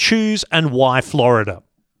would you choose and why Florida?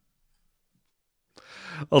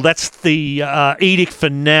 Well, that's the edict for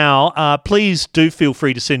now. Please do feel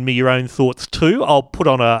free to send me your own thoughts too. I'll put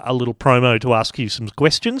on a little promo to ask you some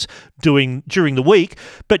questions during the week.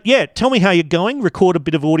 But yeah, tell me how you're going. Record a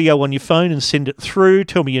bit of audio on your phone and send it through.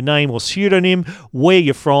 Tell me your name or pseudonym, where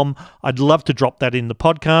you're from. I'd love to drop that in the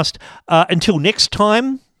podcast. Until next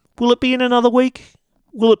time, will it be in another week?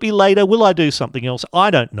 Will it be later? Will I do something else?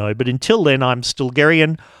 I don't know. But until then, I'm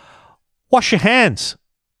Stilgherrian. Wash your hands.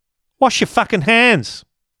 Wash your fucking hands.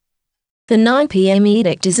 The 9 PM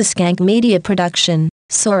edict is a Skank Media production.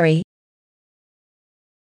 Sorry.